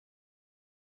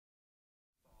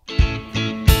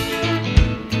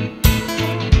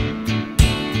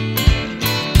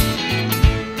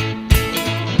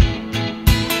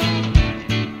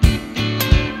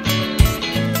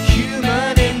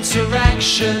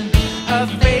attraction, a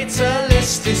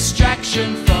fatalist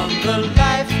distraction from the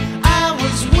life I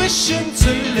was wishing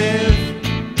to live.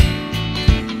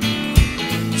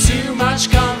 Too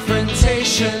much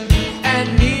confrontation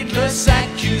and needless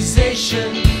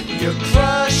accusation, you're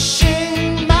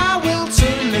crushing my will to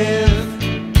live.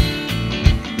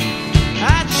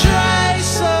 I try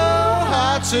so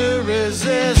hard to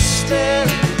resist it,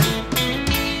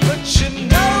 but you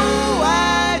know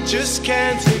I just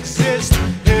can't exist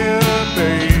here,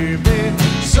 baby.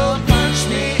 So punch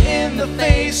me in the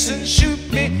face and shoot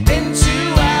me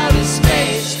into outer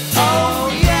space. Oh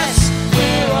yes,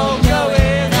 we're all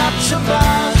going up to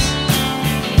Mars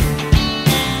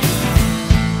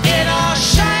in our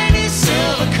shiny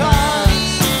silver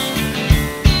cars.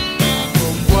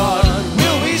 But what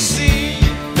will we see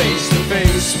face to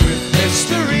face with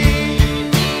mystery?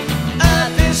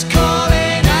 Earth is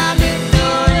calling, I'm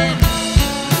ignoring.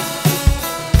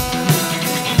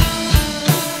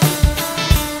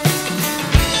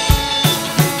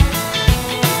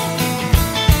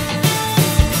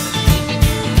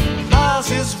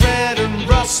 Mars is red and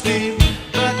rusty,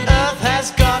 but Earth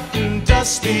has gotten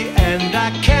dusty, and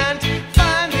I can't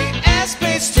find the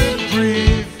airspace to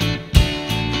breathe.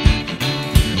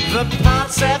 The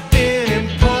parts have been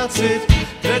imported,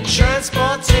 the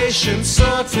transportation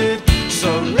sorted,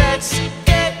 so let's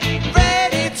get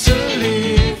ready to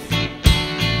leave.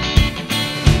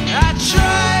 I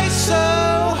try so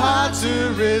hard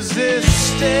to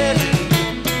resist it,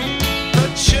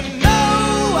 but you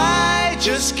know I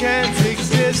just can't